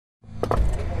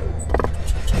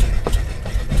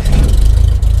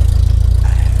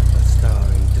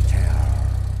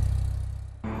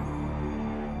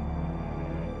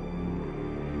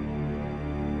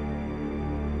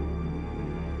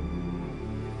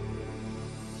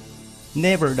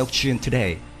Naval doctrine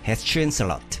today has changed a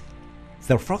lot.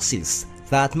 The forces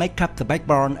that make up the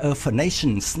backbone of a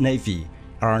nation's navy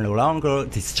are no longer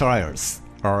destroyers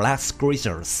or large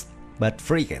cruisers, but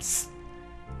frigates.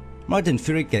 Modern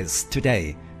frigates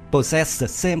today possess the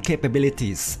same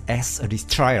capabilities as a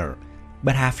destroyer,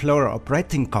 but have lower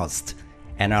operating costs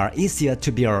and are easier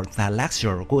to build than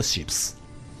larger warships.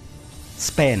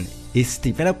 Spain is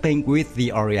developing with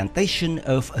the orientation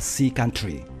of a sea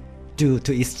country due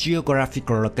to its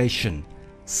geographical location,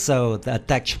 so they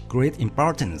attach great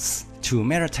importance to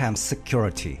maritime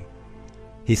security.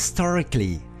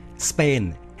 Historically,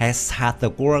 Spain has had the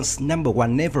world's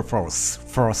 #1 naval force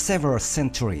for several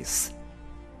centuries.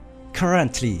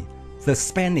 Currently, the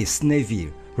Spanish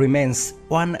Navy remains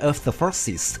one of the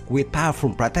forces with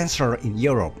powerful potential in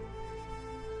Europe.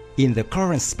 In the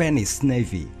current Spanish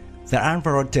Navy, the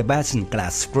Álvaro de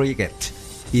Bazán-class frigate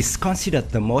is considered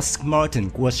the most modern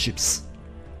warships.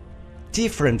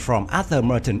 Different from other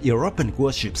modern European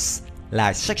warships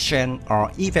like Sejong or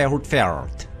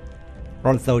F101.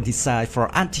 Although designed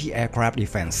for anti-aircraft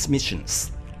defense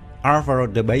missions, Álvaro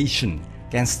de Bazán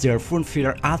can still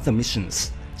fulfill other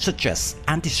missions such as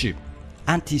anti-ship,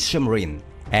 anti-submarine,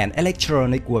 and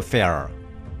electronic warfare.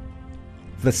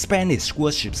 The Spanish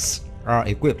warships are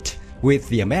equipped with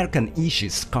the American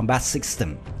Aegis combat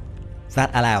system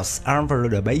that allows Álvaro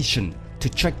de Bazán to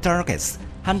track targets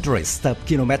hundreds of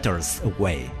kilometers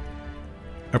away.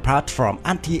 Apart from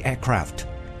anti-aircraft,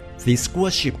 this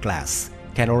warship class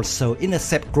can also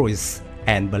intercept cruise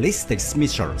and ballistic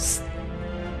missiles.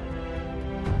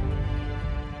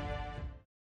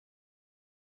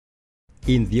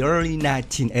 In the early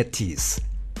 1980s,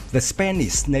 the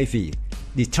Spanish Navy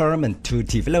determined to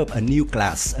develop a new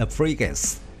class of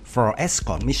frigates for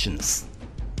escort missions.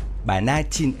 By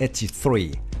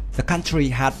 1983, the country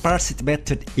had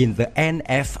participated in the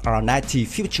NFR-90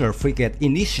 Future Frigate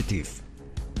Initiative.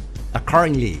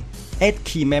 Accordingly, 8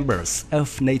 key members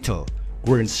of NATO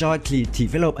will jointly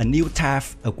develop a new type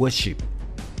of warship.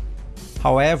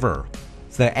 However,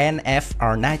 the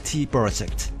NFR-90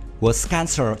 project was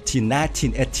cancelled in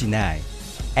 1989,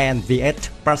 and the 8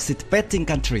 participating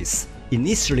countries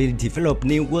initially developed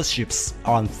new warships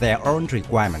on their own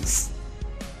requirements.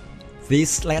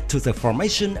 This led to the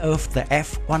formation of the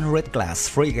F100 class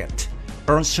frigate,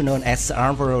 also known as the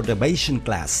Álvaro de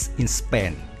Bazán-class in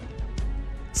Spain.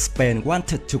 Spain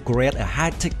wanted to create a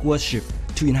high-tech warship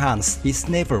to enhance its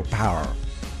naval power.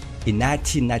 In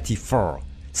 1994,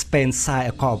 Spain signed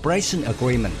a cooperation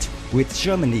agreement with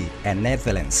Germany and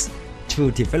Netherlands to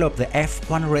develop the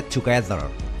F100 together.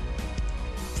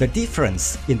 The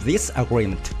difference in this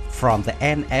agreement from the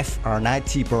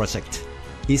NFR-90 project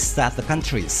is that the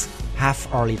countries have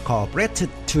already cooperated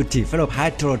to develop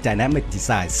hydrodynamic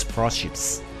designs for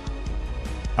ships.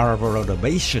 Álvaro de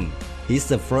Bazán is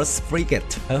the first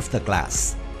frigate of the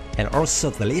class, and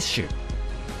also the lead ship.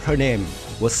 Her name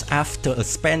was after a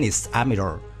Spanish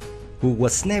admiral who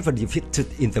was never defeated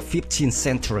in the 15th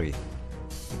century.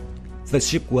 The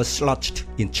ship was launched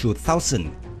in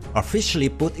 2000, officially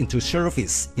put into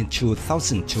service in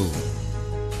 2002.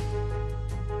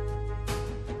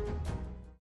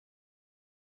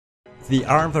 The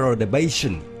Álvaro de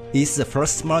Bazán is the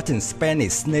first modern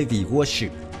Spanish Navy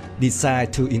warship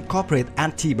designed to incorporate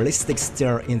anti-ballistic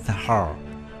steel in the hull.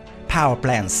 Power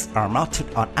plants are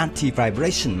mounted on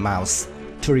anti-vibration mounts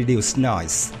to reduce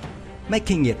noise,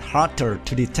 making it harder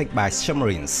to detect by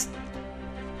submarines.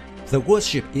 The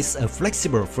warship is a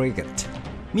flexible frigate,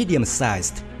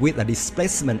 medium-sized with a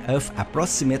displacement of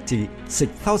approximately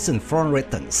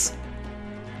 6,400 tons.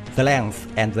 The length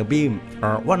and the beam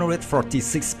are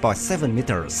 146.7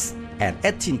 meters and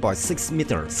 18.6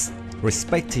 meters,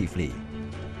 respectively.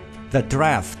 The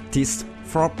draft is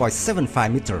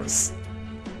 4.75 meters.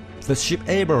 The ship is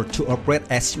able to operate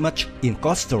as much in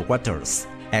coastal waters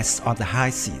as on the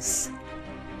high seas.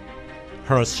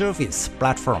 Her service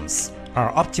platforms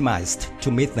are optimized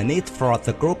to meet the need for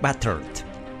the group battled.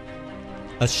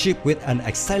 A ship with an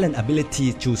excellent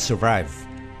ability to survive,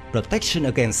 protection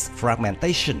against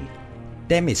fragmentation,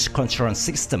 damage control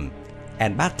system,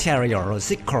 and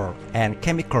bacteriological and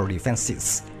chemical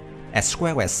defenses, as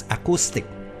well as acoustic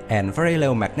and very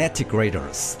low magnetic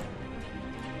radars.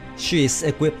 She is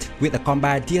equipped with a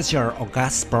combined diesel or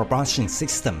gas propulsion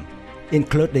system,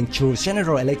 including 2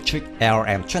 General Electric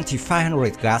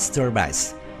LM2500 gas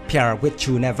turbines, paired with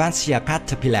 2 Navantia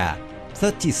Caterpillar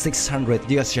 3600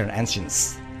 diesel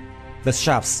engines. The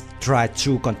shafts drive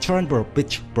 2 controllable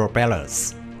pitch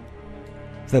propellers.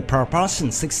 The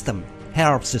propulsion system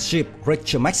helps the ship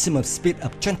reach a maximum speed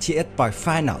of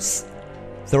 28.5 knots.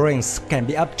 The range can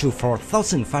be up to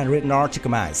 4,500 nautical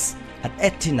miles at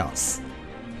 80 knots.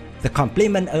 The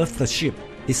complement of the ship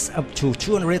is up to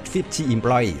 250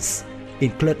 employees,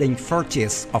 including 40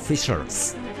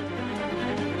 officers.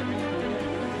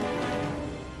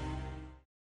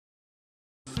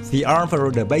 The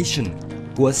Álvaro de Bazán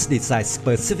was designed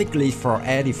specifically for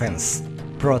air defense,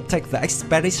 protect the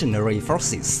expeditionary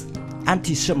forces,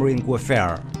 anti-submarine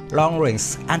warfare,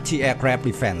 long-range anti-aircraft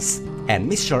defense, and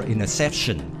missile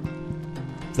interception.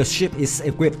 The ship is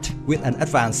equipped with an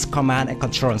advanced command and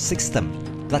control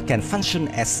system that can function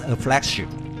as a flagship.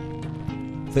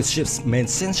 The ship's main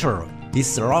sensor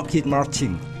is the Lockheed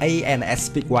Martin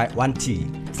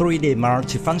AN/SPY-1T 3D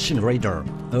multifunction radar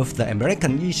of the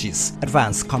American Aegis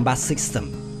Advanced Combat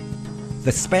System.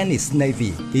 The Spanish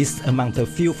Navy is among the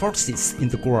few forces in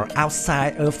the world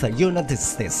outside of the United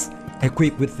States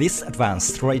equipped with this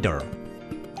advanced radar.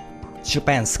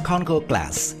 Japan's Kongo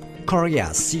class,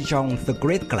 Korea's Sejong the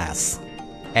Great class,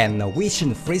 and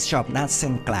Norwegian Fridtjof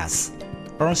Nansen class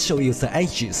also use the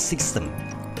Aegis system.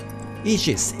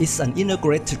 Aegis is an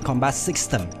integrated combat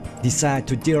system designed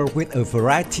to deal with a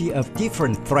variety of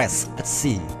different threats at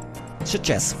sea, such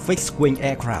as fixed-wing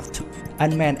aircraft,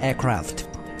 unmanned aircraft,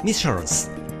 missiles,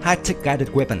 high-tech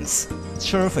guided weapons,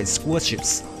 surface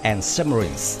warships, and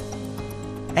submarines.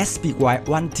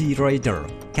 SPY-1T radar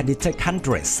can detect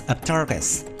hundreds of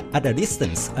targets at a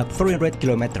distance of 300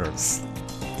 kilometers.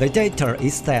 The data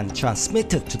is then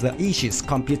transmitted to the Aegis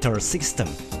computer system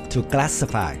to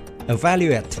classify,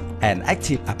 evaluate, and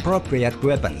activate appropriate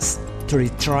weapons to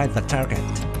destroy the target.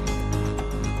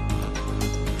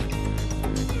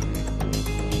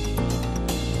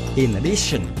 In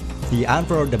addition, the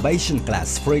Álvaro de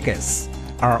Bazán-class frigates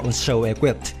are also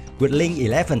equipped with Link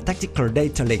 11 tactical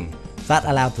data link that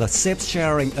allow the safe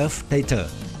sharing of data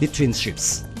between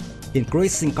ships,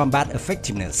 increasing combat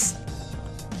effectiveness.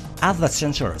 Other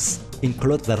sensors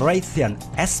include the Raytheon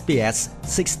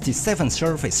SPS-67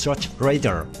 surface search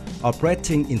radar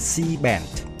operating in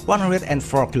C-band,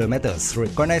 104 km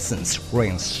reconnaissance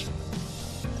range.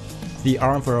 The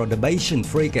Álvaro de Bazán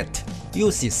frigate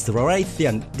uses the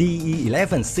Raytheon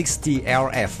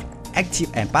DE-1160LF active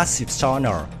and passive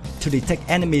sonar to detect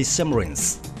enemy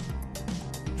submarines.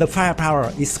 The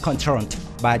firepower is controlled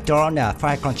by Dorna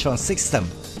fire control system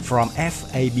from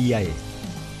FABA,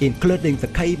 including the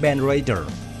K-band radar,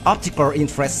 optical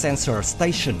infrared sensor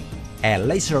station, and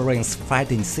laser range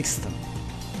fighting system.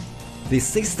 This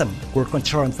system will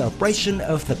control the operation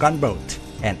of the gunboat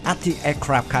and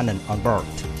anti-aircraft cannon on board.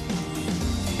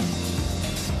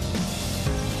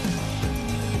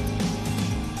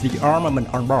 The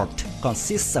armament on board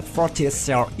consists of 40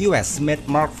 US-made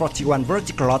Mark 41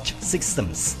 vertical launch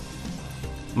systems.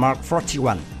 Mark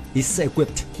 41 is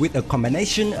equipped with a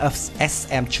combination of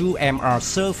SM-2MR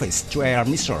surface-to-air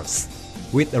missiles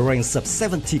with a range of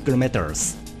 70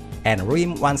 km and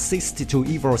RIM 162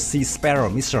 Evo C Sparrow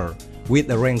missile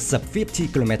with a range of 50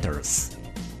 km.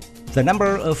 The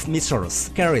number of missiles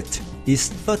carried is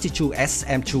 32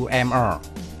 SM-2MR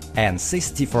and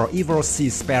 64 Evo C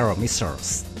Sparrow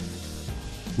missiles.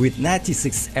 With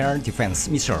 96 air defense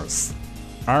missiles,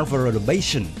 Álvaro de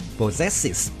Bazán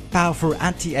possesses powerful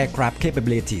anti-aircraft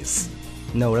capabilities,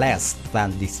 no less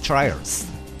than destroyers.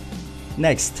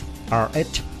 Next are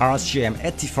 8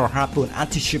 RGM-84 Harpoon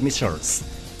anti-ship missiles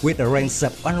with a range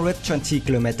of 120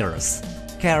 km,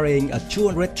 carrying a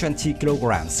 220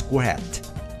 kg warhead.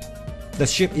 The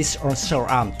ship is also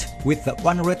armed with the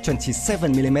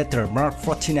 127mm Mark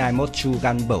 49 Mod 2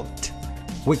 gunboat,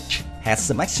 which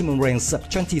has a maximum range of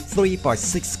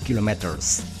 23.6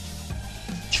 km.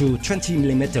 Two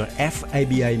 20mm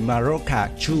FABA Maroka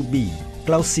 2B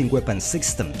closing weapon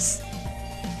systems.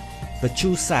 The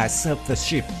two sides of the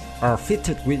ship are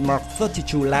fitted with Mark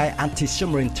 32 light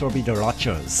anti-submarine torpedo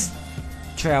launchers,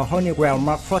 12 Honeywell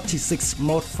Mark 46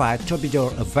 Mod 5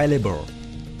 torpedo available.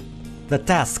 The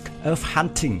task of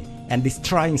hunting and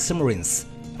destroying submarines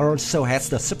also has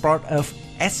the support of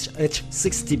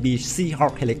SH-60B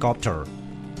Seahawk helicopter.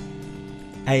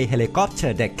 A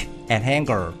helicopter deck and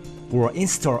hangar were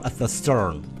installed at the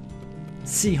stern.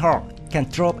 Seahawk can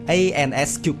drop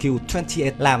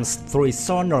ANSQQ-28 LAMS 3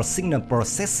 sonar signal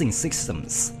processing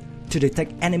systems to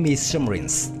detect enemy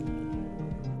submarines.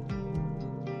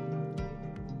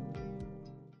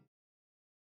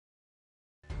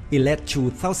 In late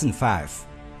 2005,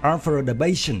 Álvaro de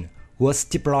Bazán was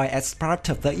deployed as part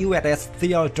of the USS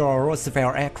Theodore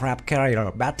Roosevelt aircraft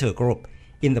carrier battle group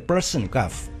in the Persian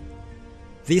Gulf.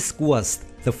 This was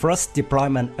the first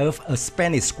deployment of a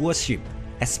Spanish warship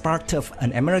as part of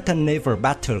an American naval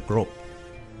battle group.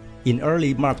 In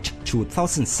early March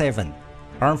 2007,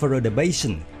 Álvaro de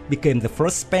Bazán became the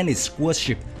first Spanish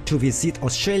warship to visit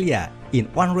Australia in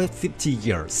 150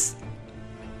 years.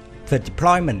 The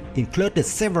deployment included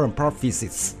several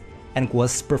purposes and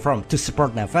was performed to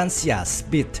support Navantia's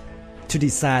bid to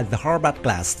design the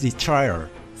Hobart-class destroyer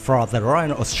for the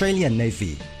Royal Australian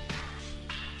Navy.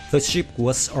 The ship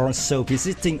was also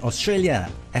visiting Australia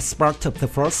as part of the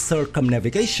first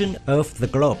circumnavigation of the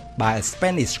globe by a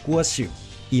Spanish warship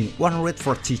in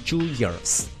 142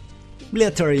 years.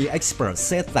 Military experts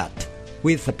said that,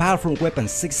 with the powerful weapon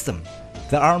system,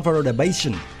 the Álvaro de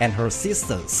Bazán and her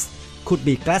sisters could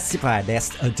be classified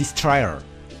as a destroyer.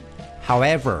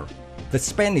 However, the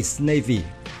Spanish Navy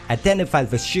identified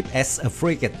the ship as a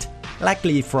frigate,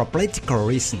 likely for political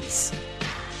reasons.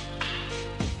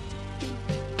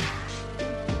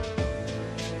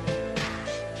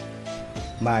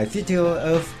 My video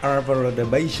of Álvaro de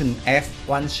Bazán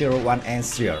F101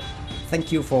 ends here.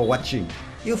 Thank you for watching.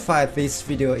 If you find this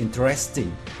video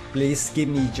interesting, please give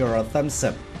me your thumbs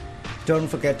up. Don't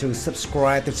forget to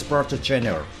subscribe to support the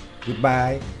channel.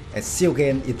 Goodbye and see you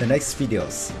again in the next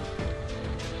videos.